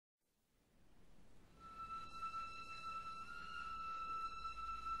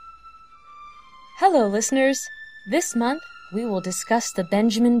Hello, listeners! This month, we will discuss the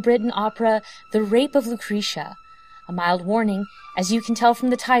Benjamin Britten opera, The Rape of Lucretia. A mild warning, as you can tell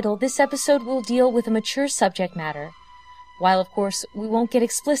from the title, this episode will deal with a mature subject matter. While, of course, we won't get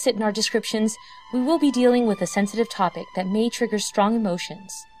explicit in our descriptions, we will be dealing with a sensitive topic that may trigger strong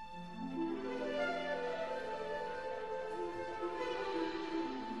emotions.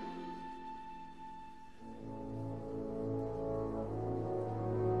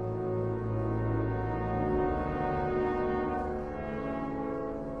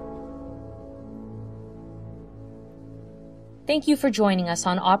 Thank you for joining us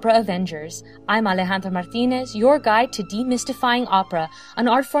on Opera Avengers. I'm Alejandra Martinez, your guide to demystifying opera, an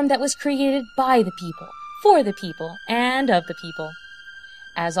art form that was created by the people, for the people, and of the people.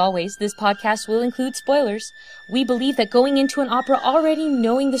 As always, this podcast will include spoilers. We believe that going into an opera already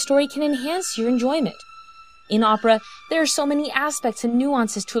knowing the story can enhance your enjoyment. In opera, there are so many aspects and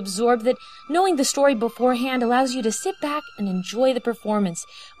nuances to absorb that knowing the story beforehand allows you to sit back and enjoy the performance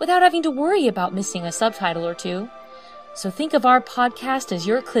without having to worry about missing a subtitle or two. So think of our podcast as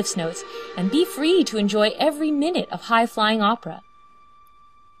your Cliff's Notes and be free to enjoy every minute of high-flying opera.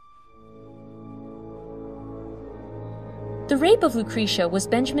 The Rape of Lucretia was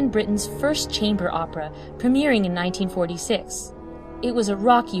Benjamin Britten's first chamber opera, premiering in 1946. It was a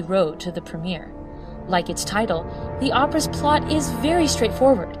rocky road to the premiere. Like its title, the opera's plot is very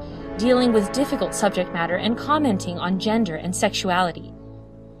straightforward, dealing with difficult subject matter and commenting on gender and sexuality.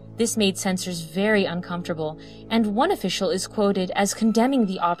 This made censors very uncomfortable, and one official is quoted as condemning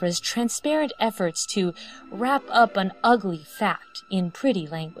the opera's transparent efforts to wrap up an ugly fact in pretty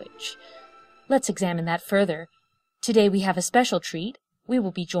language. Let's examine that further. Today we have a special treat. We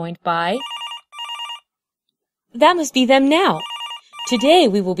will be joined by... That must be them now. Today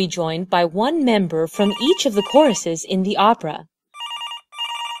we will be joined by one member from each of the choruses in the opera.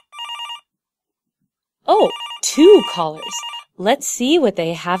 Oh, two callers. Let's see what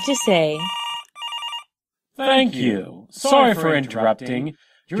they have to say. Thank you. Sorry for interrupting.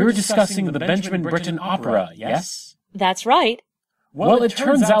 You're discussing the Benjamin Britten opera, yes? That's right. Well, it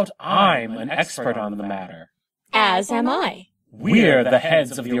turns out I'm an expert on the matter. As am I. We're the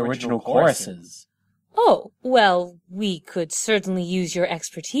heads of the original choruses. Oh, well, we could certainly use your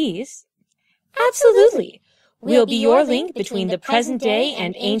expertise. Absolutely. We'll be your link between the present day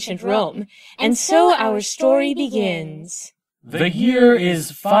and ancient Rome, and so our story begins. The year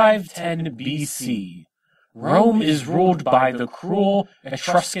is 510 BC. Rome is ruled by the cruel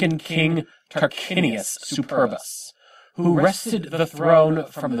Etruscan king Tarquinius Superbus, who wrested the throne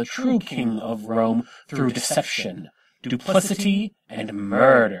from the true king of Rome through deception, duplicity, and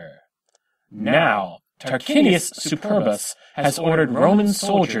murder. Now, Tarquinius Superbus has ordered Roman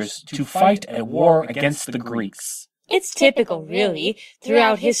soldiers to fight a war against the Greeks. It's typical, really.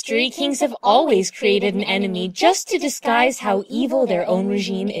 Throughout history, kings have always created an enemy just to disguise how evil their own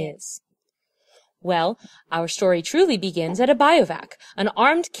regime is. Well, our story truly begins at a bivouac, an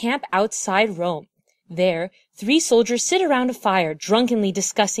armed camp outside Rome. There, three soldiers sit around a fire, drunkenly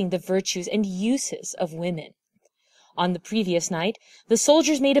discussing the virtues and uses of women. On the previous night, the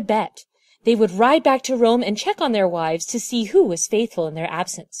soldiers made a bet. They would ride back to Rome and check on their wives to see who was faithful in their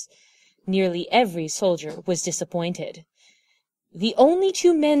absence. Nearly every soldier was disappointed. The only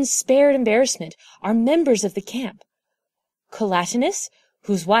two men spared embarrassment are members of the camp. Collatinus,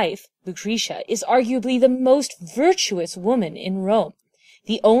 whose wife, Lucretia, is arguably the most virtuous woman in Rome,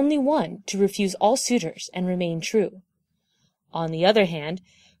 the only one to refuse all suitors and remain true. On the other hand,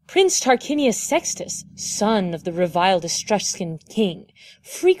 Prince Tarquinius Sextus, son of the reviled Etruscan king,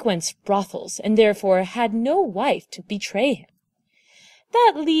 frequents brothels and therefore had no wife to betray him.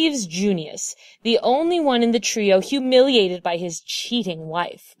 That leaves Junius, the only one in the trio humiliated by his cheating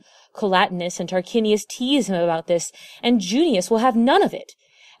wife. Collatinus and Tarquinius tease him about this, and Junius will have none of it.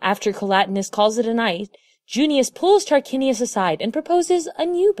 After Collatinus calls it a night, Junius pulls Tarquinius aside and proposes a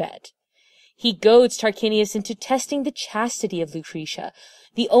new bet. He goads Tarquinius into testing the chastity of Lucretia,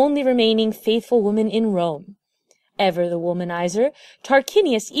 the only remaining faithful woman in Rome. Ever the womanizer,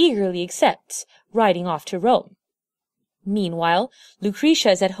 Tarquinius eagerly accepts, riding off to Rome. Meanwhile,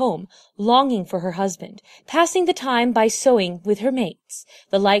 Lucretia is at home, longing for her husband, passing the time by sewing with her mates,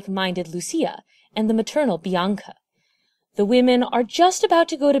 the like-minded Lucia and the maternal Bianca. The women are just about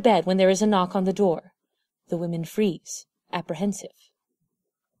to go to bed when there is a knock on the door. The women freeze, apprehensive.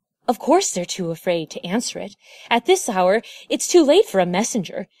 Of course they're too afraid to answer it. At this hour, it's too late for a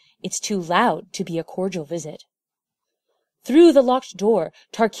messenger. It's too loud to be a cordial visit. Through the locked door,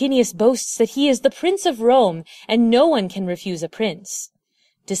 Tarquinius boasts that he is the Prince of Rome, and no one can refuse a prince.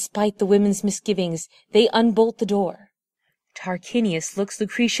 Despite the women's misgivings, they unbolt the door. Tarquinius looks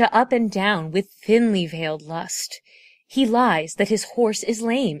Lucretia up and down with thinly veiled lust. He lies that his horse is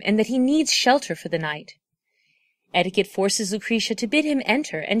lame and that he needs shelter for the night. Etiquette forces Lucretia to bid him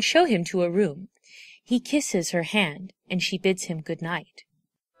enter and show him to a room. He kisses her hand, and she bids him good night.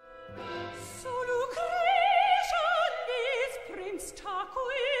 So Lucretia leads Prince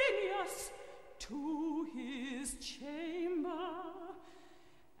Tarquinius to his chamber,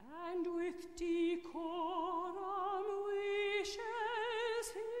 and with decorum wishes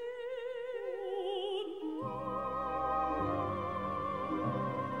him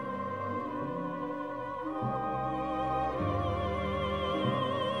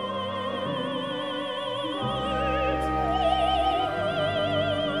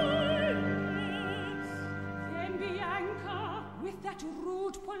Then Bianca, with that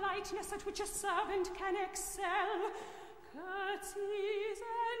rude politeness at which a servant can excel, curtsies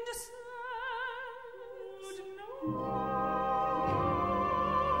and says,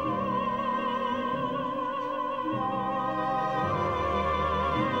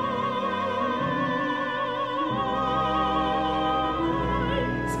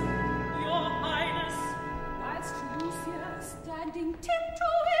 Your Highness, whilst Lucia, standing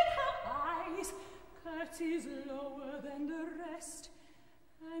tiptoe in her eyes, curtsies lower than the rest,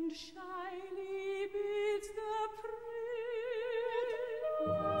 and shyly bids the prince.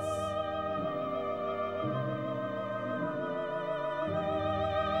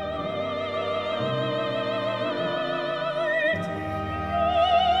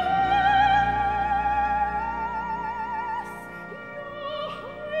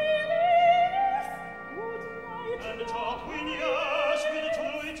 And Tarquinius with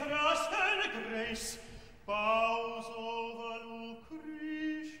true trust and grace bows over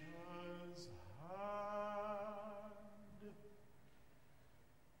Lucretia's hand,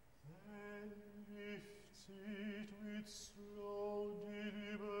 then lifts it with slow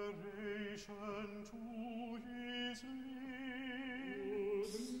deliberation to his lips.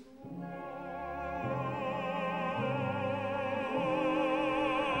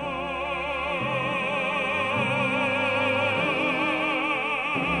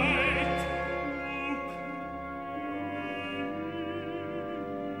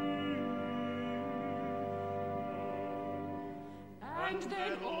 And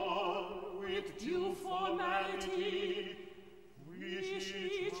then all, with due formality, wish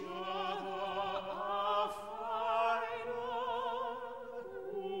each other a final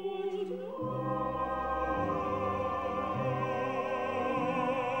good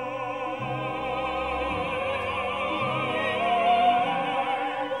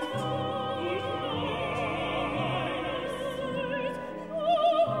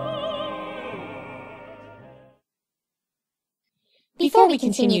Before we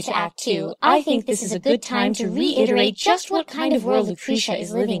continue to Act 2, I think this is a good time to reiterate just what kind of world Lucretia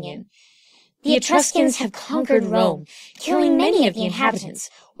is living in. The Etruscans have conquered Rome, killing many of the inhabitants,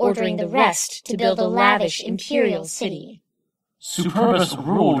 ordering the rest to build a lavish imperial city. Superbus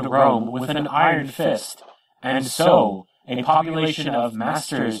ruled Rome with an iron fist, and so a population of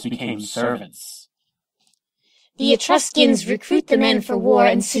masters became servants. The Etruscans recruit the men for war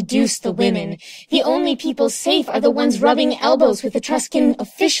and seduce the women. The only people safe are the ones rubbing elbows with Etruscan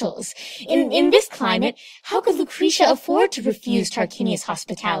officials. In this climate, how could Lucretia afford to refuse Tarquinius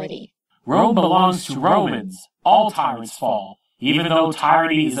hospitality? Rome belongs to Romans. All tyrants fall. Even though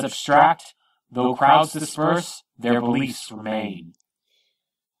tyranny is abstract, though crowds disperse, their beliefs remain.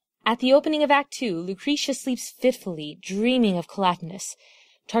 At the opening of Act 2, Lucretia sleeps fitfully, dreaming of Collatinus.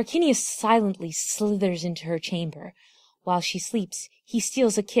 Tarquinius silently slithers into her chamber. While she sleeps, he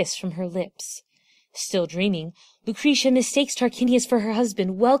steals a kiss from her lips. Still dreaming, Lucretia mistakes Tarquinius for her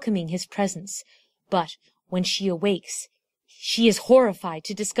husband, welcoming his presence. But when she awakes, she is horrified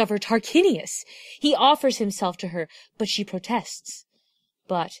to discover Tarquinius. He offers himself to her, but she protests.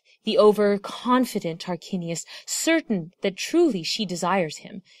 But the overconfident Tarquinius, certain that truly she desires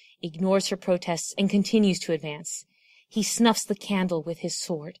him, ignores her protests and continues to advance. He snuffs the candle with his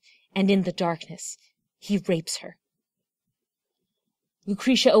sword, and in the darkness, he rapes her.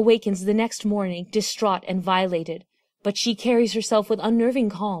 Lucretia awakens the next morning, distraught and violated, but she carries herself with unnerving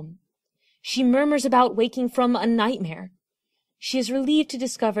calm. She murmurs about waking from a nightmare. She is relieved to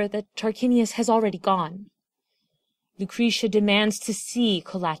discover that Tarquinius has already gone. Lucretia demands to see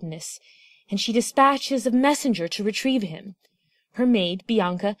Collatinus, and she dispatches a messenger to retrieve him. Her maid,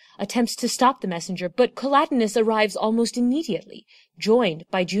 Bianca, attempts to stop the messenger, but Collatinus arrives almost immediately, joined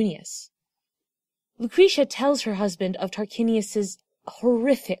by Junius. Lucretia tells her husband of Tarquinius's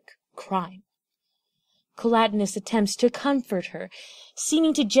horrific crime. Collatinus attempts to comfort her,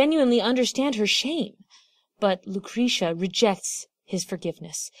 seeming to genuinely understand her shame. But Lucretia rejects his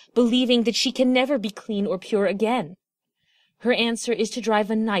forgiveness, believing that she can never be clean or pure again. Her answer is to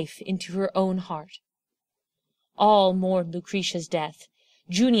drive a knife into her own heart. All mourn Lucretia's death.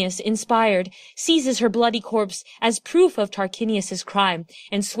 Junius, inspired, seizes her bloody corpse as proof of Tarquinius's crime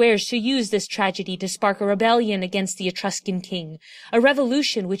and swears to use this tragedy to spark a rebellion against the Etruscan king, a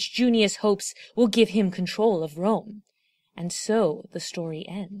revolution which Junius hopes will give him control of Rome. And so the story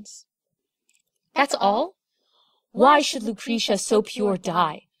ends. That's all? Why should Lucretia so pure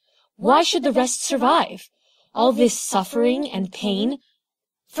die? Why should the rest survive? All this suffering and pain?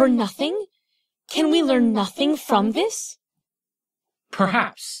 For nothing? Can we learn nothing from this?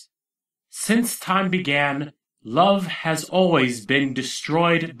 Perhaps. Since time began, love has always been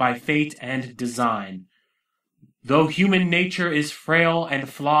destroyed by fate and design. Though human nature is frail and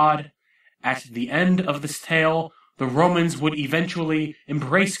flawed, at the end of this tale, the Romans would eventually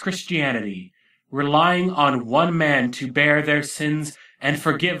embrace Christianity, relying on one man to bear their sins and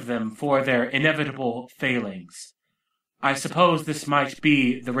forgive them for their inevitable failings. I suppose this might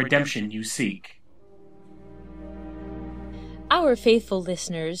be the redemption you seek. Our faithful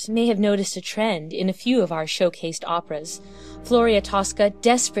listeners may have noticed a trend in a few of our showcased operas. Floria Tosca,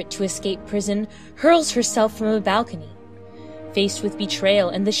 desperate to escape prison, hurls herself from a balcony. Faced with betrayal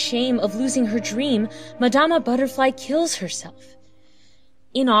and the shame of losing her dream, Madama Butterfly kills herself.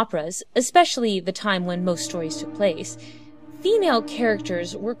 In operas, especially the time when most stories took place, female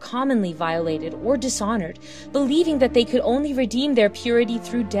characters were commonly violated or dishonored, believing that they could only redeem their purity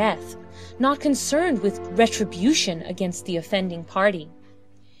through death, not concerned with retribution against the offending party.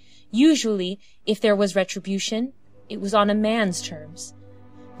 Usually, if there was retribution, it was on a man's terms.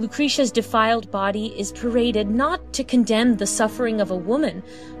 Lucretia's defiled body is paraded not to condemn the suffering of a woman,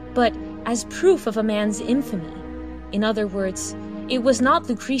 but as proof of a man's infamy. In other words, it was not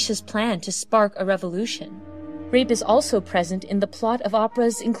Lucretia's plan to spark a revolution. Rape is also present in the plot of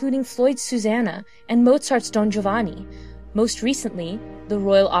operas including Floyd's Susanna and Mozart's Don Giovanni. Most recently, the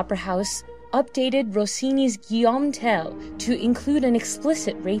Royal Opera House updated Rossini's Guillaume Tell to include an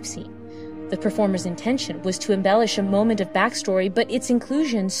explicit rape scene. The performer's intention was to embellish a moment of backstory, but its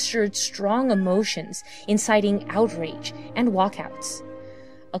inclusion stirred strong emotions, inciting outrage and walkouts.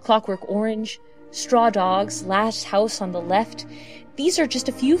 A Clockwork Orange, Straw Dogs, Last House on the Left, these are just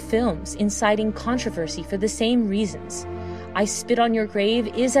a few films inciting controversy for the same reasons. I Spit on Your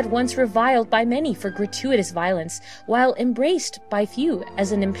Grave is at once reviled by many for gratuitous violence, while embraced by few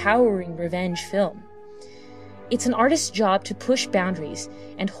as an empowering revenge film. It's an artist's job to push boundaries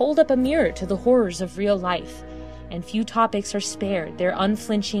and hold up a mirror to the horrors of real life, and few topics are spared their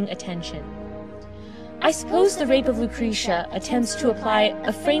unflinching attention. I suppose The Rape of Lucretia attempts to apply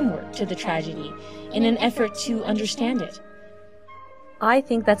a framework to the tragedy in an effort to understand it. I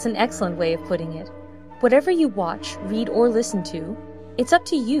think that's an excellent way of putting it. Whatever you watch, read, or listen to, it's up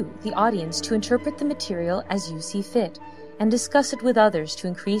to you, the audience, to interpret the material as you see fit, and discuss it with others to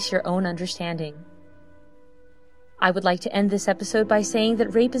increase your own understanding. I would like to end this episode by saying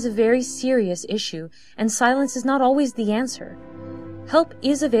that rape is a very serious issue, and silence is not always the answer. Help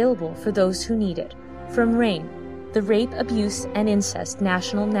is available for those who need it. From RAIN, the Rape, Abuse, and Incest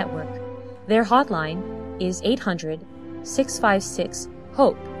National Network. Their hotline is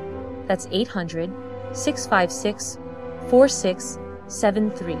 800-656-HOPE. That's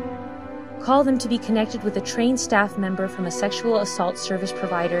 800-656-4673. Call them to be connected with a trained staff member from a sexual assault service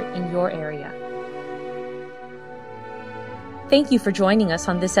provider in your area. Thank you for joining us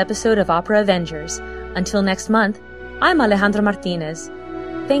on this episode of Opera Avengers. Until next month, I'm Alejandra Martinez.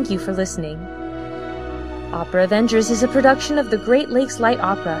 Thank you for listening. Opera Avengers is a production of the Great Lakes Light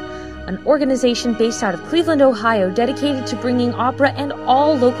Opera, an organization based out of Cleveland, Ohio, dedicated to bringing opera and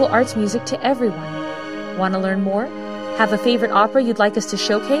all local arts music to everyone. Want to learn more? Have a favorite opera you'd like us to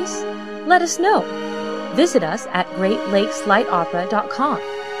showcase? Let us know. Visit us at greatlakeslightopera.com.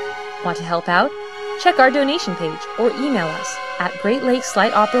 Want to help out? Check our donation page or email us at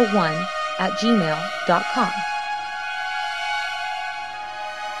greatlakeslightopera1@gmail.com.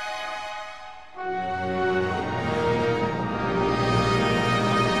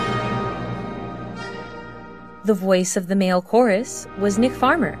 The voice of the male chorus was Nick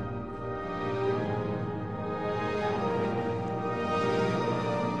Farmer.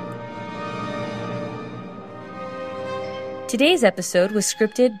 Today's episode was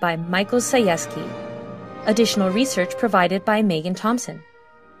scripted by Michael Sayeski. Additional research provided by Megan Thompson.